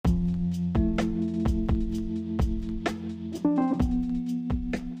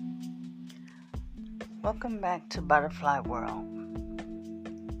Welcome back to Butterfly World.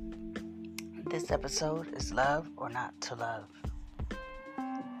 This episode is Love or Not to Love.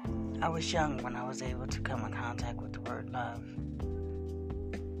 I was young when I was able to come in contact with the word love.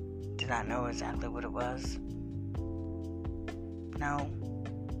 Did I know exactly what it was? No,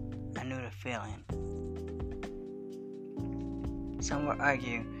 I knew the feeling. Some would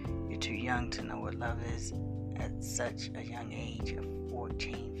argue you're too young to know what love is at such a young age of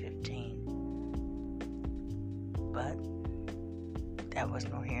 14, 15. But that was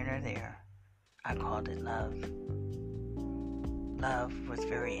no here nor there. I called it love. Love was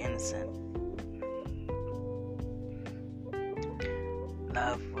very innocent.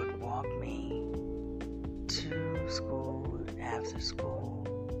 Love would walk me to school, after school,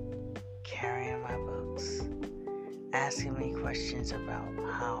 carrying my books, asking me questions about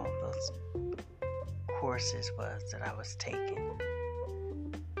how those courses was that I was taking.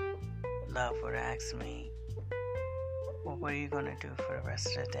 Love would ask me, well, what are you going to do for the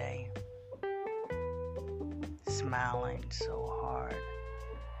rest of the day? Smiling so hard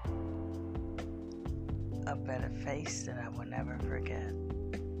up at a face that I will never forget.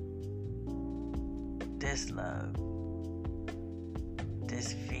 This love,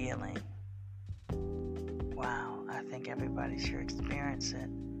 this feeling, wow, I think everybody should experience it.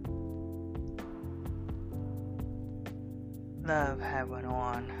 Love had went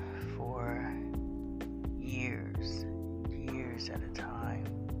on for years at a time,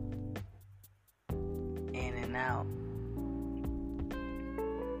 in and out.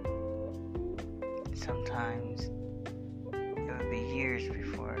 Sometimes it would be years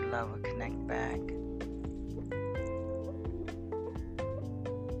before love would connect back,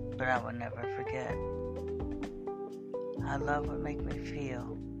 but I would never forget how love would make me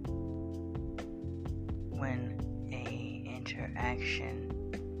feel when a interaction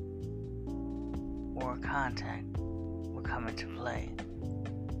or contact will come into play.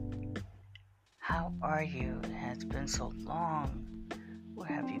 How are you? It has been so long. What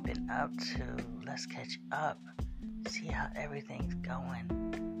have you been up to? Let's catch up. See how everything's going.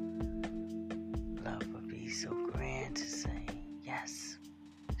 Love would be so grand to say, yes,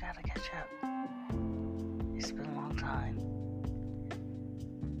 we gotta catch up. It's been a long time.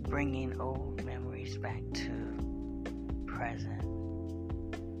 Bringing old memories back to present.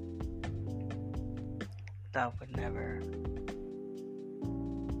 Love would never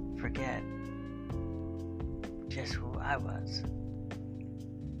forget just who I was.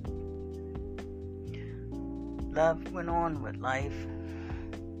 Love went on with life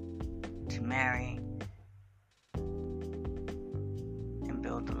to marry and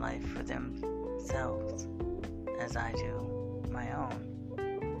build a life for themselves as I do my own.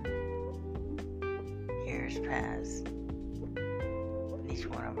 Years passed, and each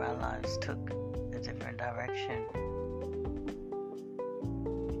one of our lives took a different direction.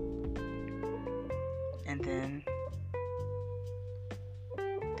 And then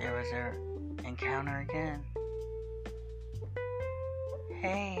there was our encounter again.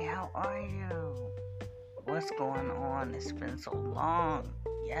 Hey, how are you? What's going on? It's been so long.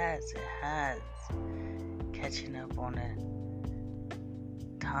 Yes, it has. Catching up on the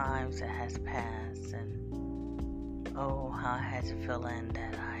times that has passed, and oh, how I had the feeling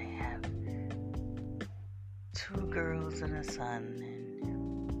that I have 2 girls and a son,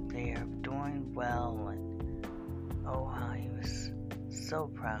 and they are doing well, and oh, how he was so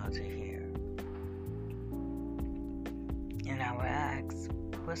proud to hear. And I would ask,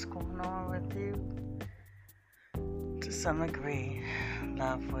 what's going on with you? To some degree,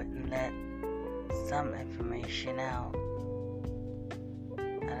 love wouldn't let some information out.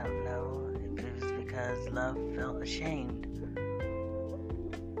 I don't know if it was because love felt ashamed.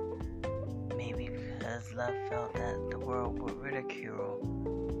 Maybe because love felt that the world would ridicule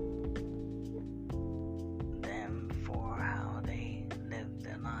them for how they lived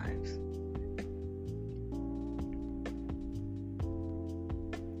their lives.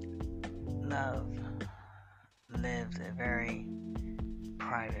 Love lived a very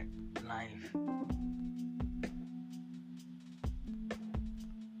private life.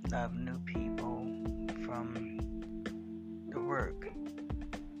 Love knew people from the work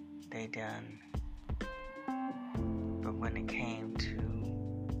they done. But when it came to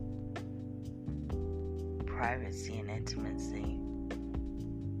privacy and intimacy,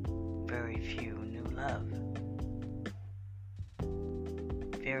 very few knew love.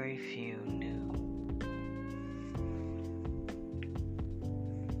 Very few knew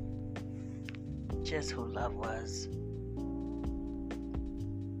just who love was,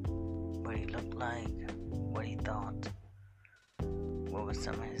 what he looked like, what he thought, what were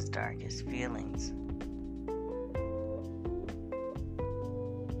some of his darkest feelings,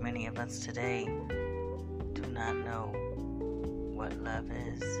 of us today do not know what love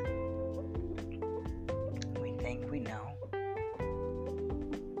is. We think we know.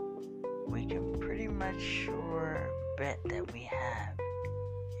 We can pretty much sure bet that we have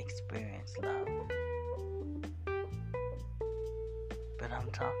experienced love. But I'm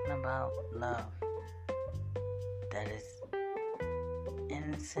talking about love that is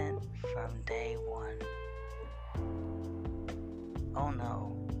innocent from day one. Oh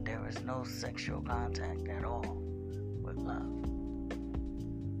no, there is no sexual contact at all with love.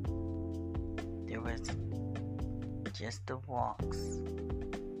 There was just the walks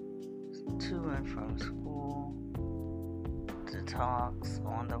to and from school, the talks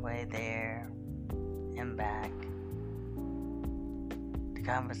on the way there and back, the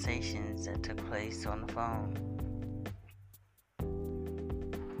conversations that took place on the phone,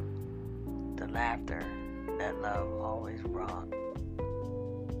 the laughter that love always brought,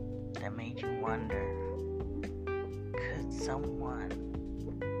 that made you wonder, could someone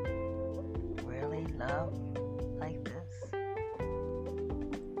really love like this?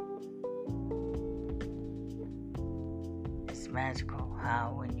 It's magical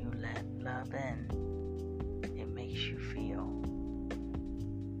how when you let love in, it makes you feel.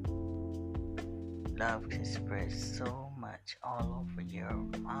 Love can spread so much all over your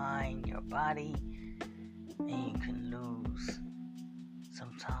mind, your body, and you can lose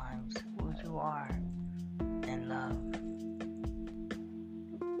sometimes who you are in love.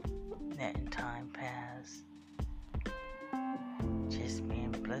 Letting time pass, just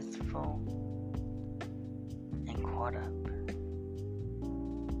being blissful and caught up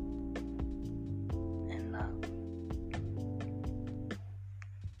in love.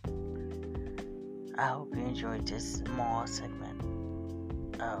 I hope you enjoyed this small segment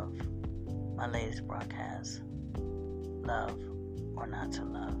of my latest broadcast, Love or Not to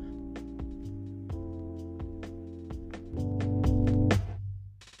Love.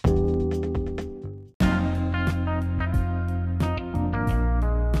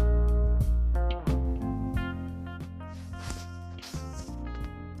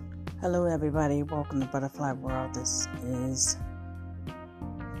 Hello everybody, welcome to Butterfly World. This is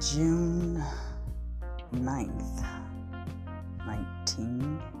June 9th,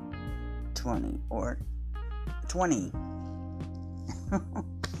 1920 or 20.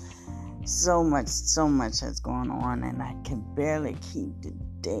 So much has gone on, and I can barely keep the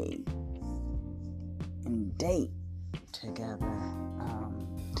day and date together.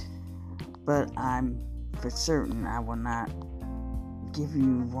 But I'm for certain I will not give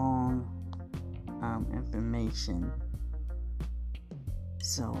you wrong information.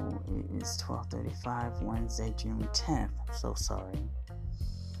 So it is 12:35, Wednesday, June 10th. I'm so sorry.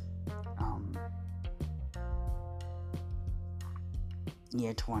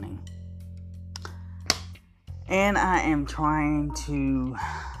 Year 20. And I am trying to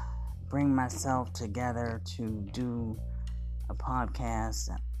bring myself together to do a podcast,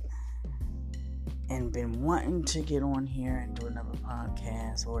 and been wanting to get on here and do another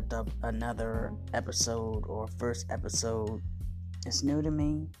podcast or another episode or first episode. It's new to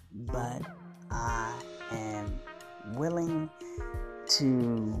me, but I am willing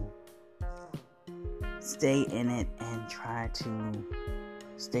to stay in it and try to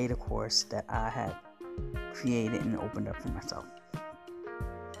stay the course that I have created and opened up for myself.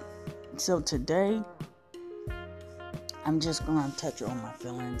 So today, I'm just going to touch on my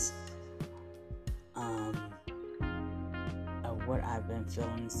feelings of what I've been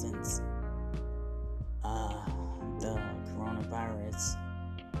feeling since the coronavirus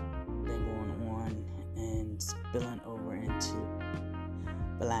been going on and spilling over into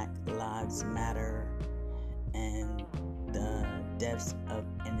Black Lives Matter and the deaths of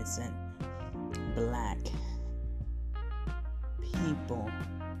innocent Black people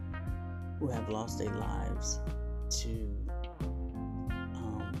who have lost their lives to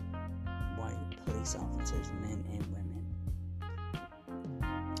white police officers, men and women.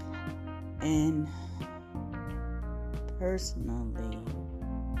 And personally,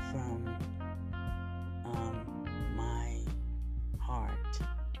 from my heart,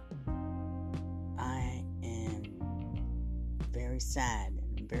 I am very sad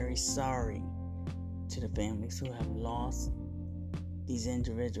and very sorry to the families who have lost these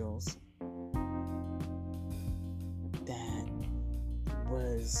individuals that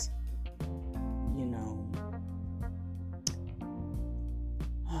was,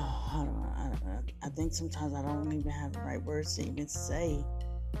 I think sometimes I don't even have the right words to even say,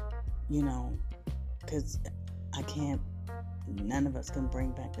 because none of us can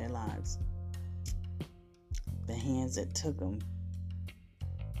bring back their lives. The hands that took them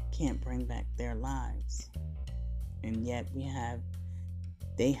can't bring back their lives. And yet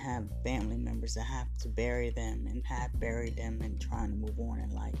they have family members that have to bury them and have buried them and trying to move on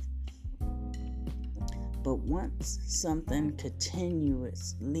in life. But once something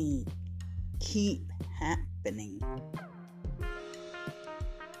continuously keep happening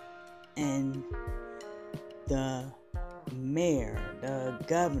and the mayor, the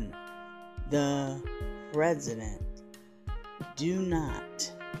governor, the president do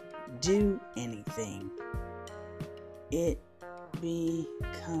not do anything, it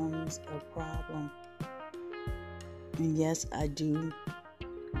becomes a problem. And yes, I do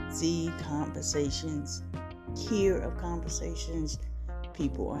see conversations, hear of conversations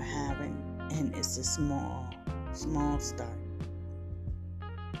people are having, and it's a small start.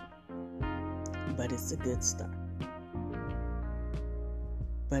 But it's a good start.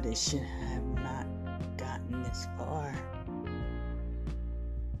 But it should have not gotten this far.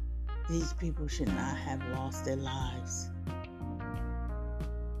 These people should not have lost their lives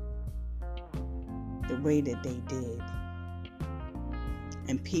the way that they did.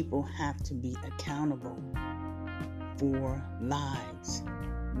 And people have to be accountable for lives.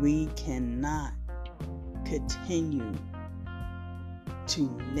 We cannot continue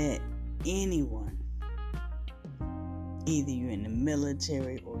to let anyone, either you're in the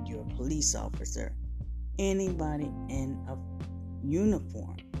military or you're a police officer, anybody in a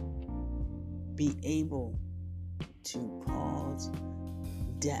uniform, be able to cause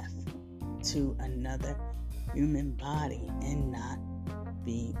death to another human body and not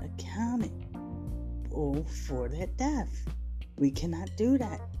be accountable for that death. We cannot do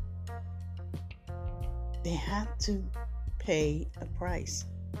that. They have to pay a price.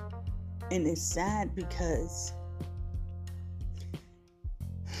 And it's sad because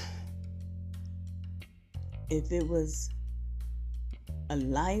if it was a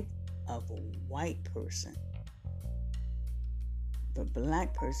life of a white person, if a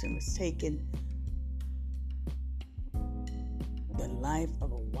black person was taking the life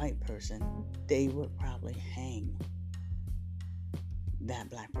of a white person, they would probably hang that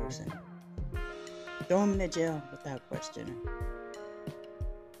black person. Throw him in the jail without questioning.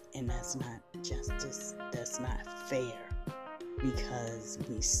 And that's not justice. That's not fair. Because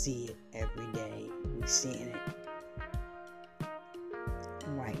we see it every day. We're seeing it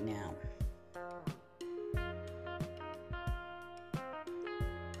right now.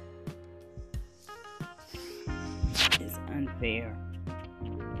 It's unfair.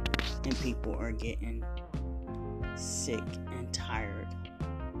 And people are getting sick and tired.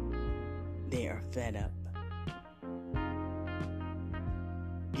 They are fed up.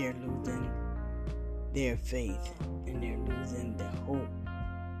 They're losing their faith and they're losing their hope.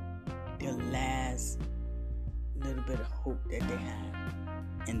 The last little bit of hope that they have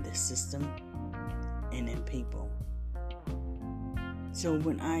in the system and in people. So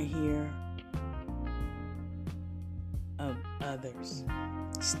when I hear of others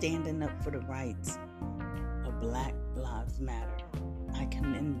standing up for the rights of Black Lives Matter, I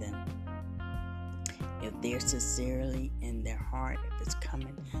commend them. If they're sincerely in their heart, if it's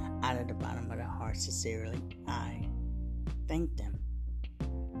coming out of the bottom of their heart sincerely, I thank them.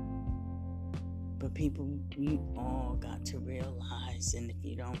 But people, we all got to realize, and if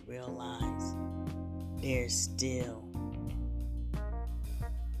you don't realize, there's still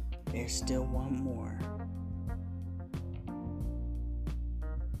one more.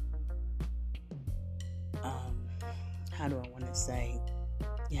 How do I want to say?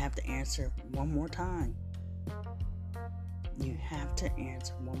 You have to answer one more time. You have to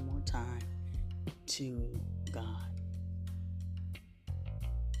answer one more time to God.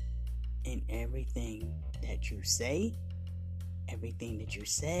 In everything that you say, everything that you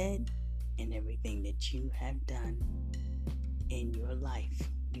said, and everything that you have done in your life,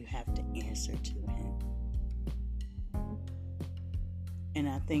 you have to answer to Him. And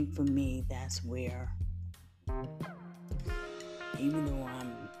I think for me, that's where, even though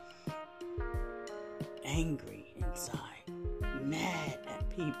I'm angry inside, mad at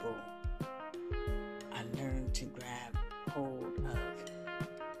people, I learned to grab hold of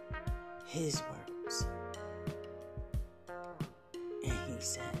His words. And He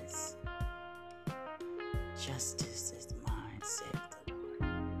says, justice is mine, saith the Lord.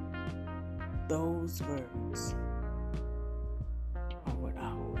 Those words are what I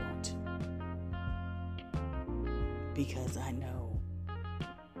hold on to. Because I know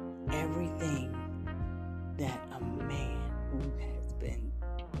everything that a man who has been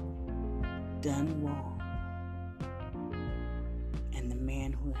done wrong, and the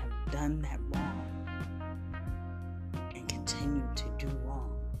man who have done that wrong and continue to do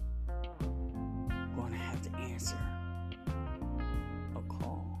wrong, have to answer a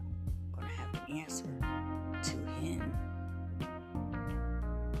call. I'm going to have to answer to Him.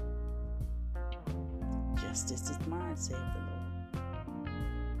 Justice is mine, saith the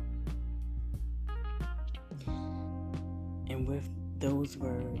Lord. And with those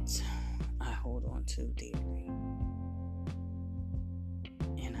words, I hold on to dearly.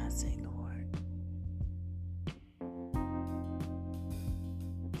 And I say, Lord,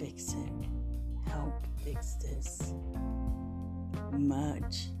 fix it. Help fix this.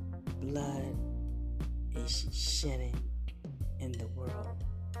 Much blood is shedding in the world.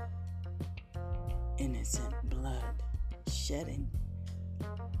 Innocent blood shedding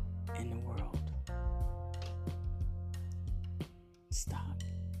in the world. Stop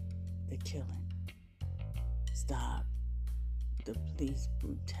the killing. Stop the police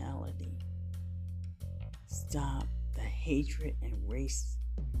brutality. Stop the hatred and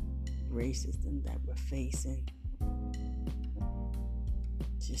racism that we're facing.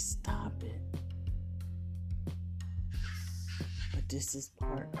 Just stop it. But this is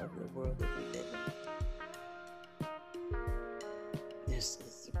part of the world that we live in. This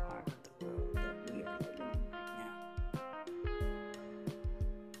is the part of the world that we are living in right now.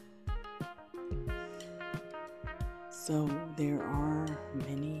 So there are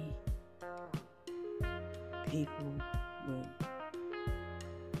many people with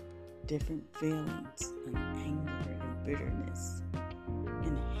different feelings and anger and bitterness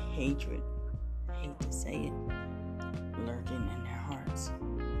and hatred, I hate to say it, lurking in their hearts.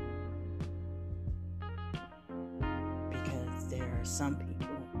 Because there are some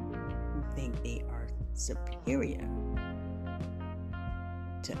people who think they are superior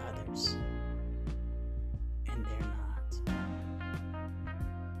to others, and they're not.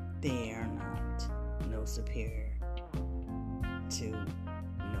 They are not no superior to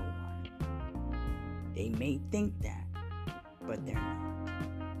no one. They may think that, but they're not.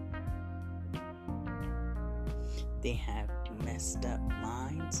 They have messed up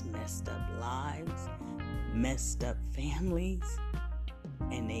minds, messed up lives, messed up families,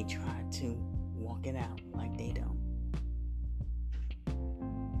 and they try to walk it out like they don't.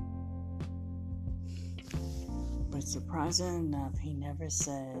 But surprising enough, He never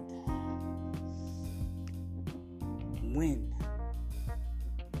said when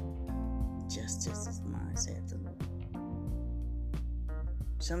justice is mine, said the Lord.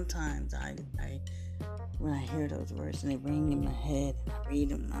 Sometimes I when I hear those words and they ring in my head and I read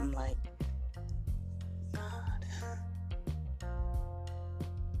them, I'm like, God,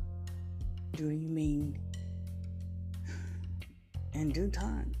 do you mean in due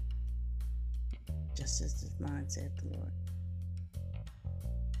time? Justice is mine, said the Lord.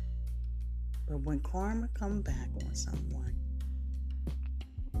 But when karma comes back on someone,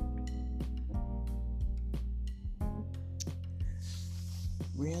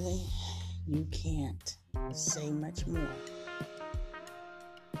 really, you can't say much more.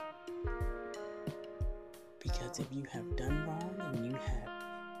 Because if you have done wrong and you have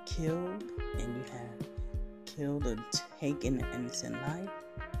killed or taken an innocent life,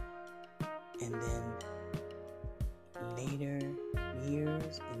 and then later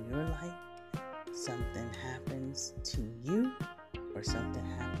years in your life, something happens to you or something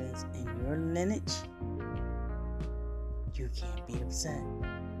happens in your lineage, you can't be upset.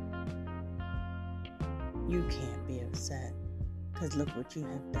 You can't be upset, because look what you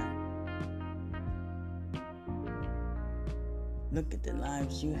have done. Look at the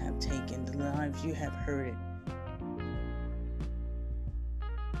lives you have taken, the lives you have hurted.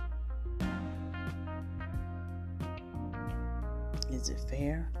 Is it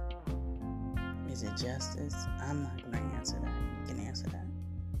fair? Is it justice? I'm not going to answer that. You can answer that.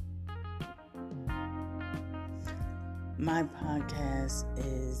 My podcast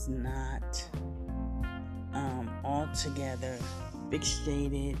is not altogether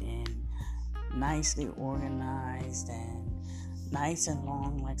fixated and nicely organized and nice and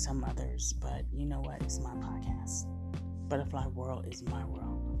long like some others, but you know what? It's my podcast. Butterfly World is my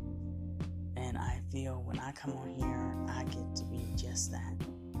world, and I feel when I come on here, I get to be just that,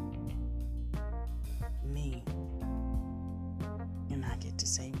 me, and I get to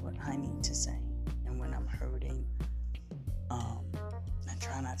say what I need to say. And when I'm hurting, I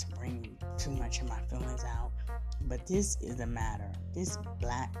try not to bring too much of my feelings out. But this is a matter. This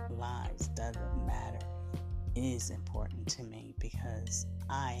Black Lives Doesn't Matter is important to me because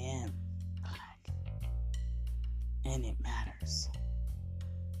I am Black. And it matters.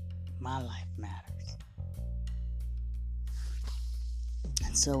 My life matters.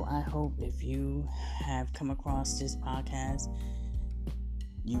 And so I hope if you have come across this podcast,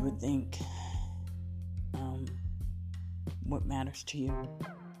 you would think what matters to you?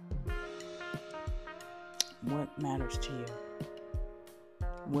 What matters to you?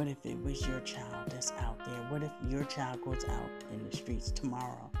 What if it was your child that's out there? What if your child goes out in the streets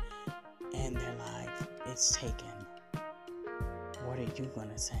tomorrow and their life is taken? What are you going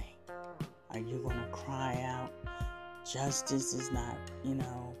to say? Are you going to cry out, justice is not,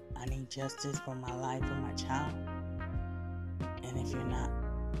 I need justice for my life or my child? And if you're not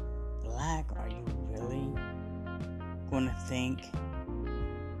black, are you really going to think,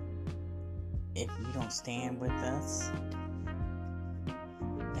 if you don't stand with us,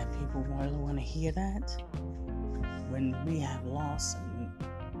 that people really want to hear that? When we have lost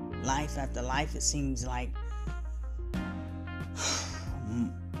life after life, it seems like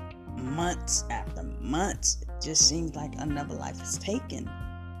months after months, it just seems like another life is taken,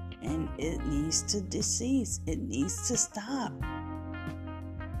 and it needs to cease. It needs to stop.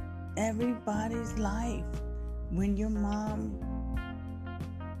 Everybody's life. When your mom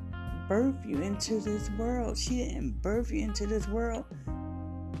birthed you into this world, she didn't birth you into this world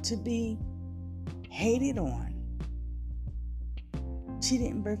to be hated on. She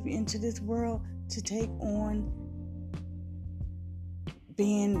didn't birth you into this world to take on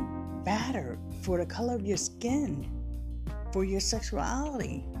being battered for the color of your skin, for your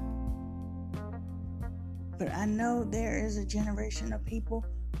sexuality. But I know there is a generation of people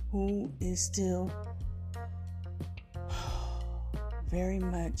who is still very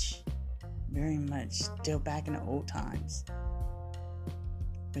much still back in the old times.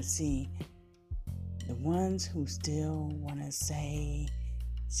 But see, the ones who still want to say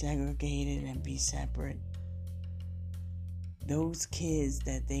segregated and be separate, those kids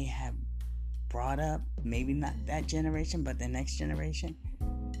that they have brought up, maybe not that generation, but the next generation,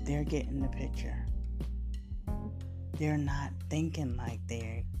 they're getting the picture. They're not thinking like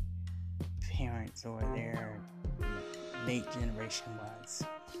their parents or their late generation was.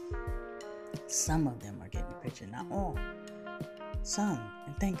 Some of them are getting the picture, not all. Some,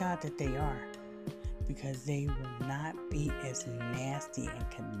 and thank God that they are, because they will not be as nasty and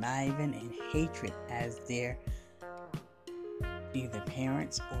conniving and hatred as their either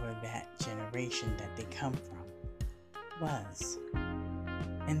parents or that generation that they come from was.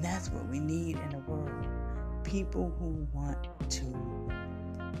 And that's what we need in the world. People who want to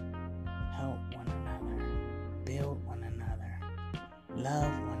help one another, build one another,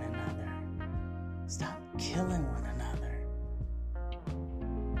 love one another, stop killing one another.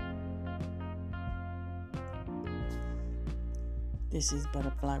 This is But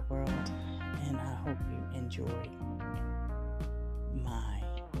a Black World, and I hope you enjoyed my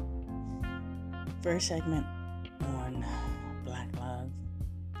first segment on Black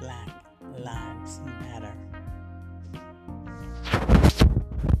Lives Matter.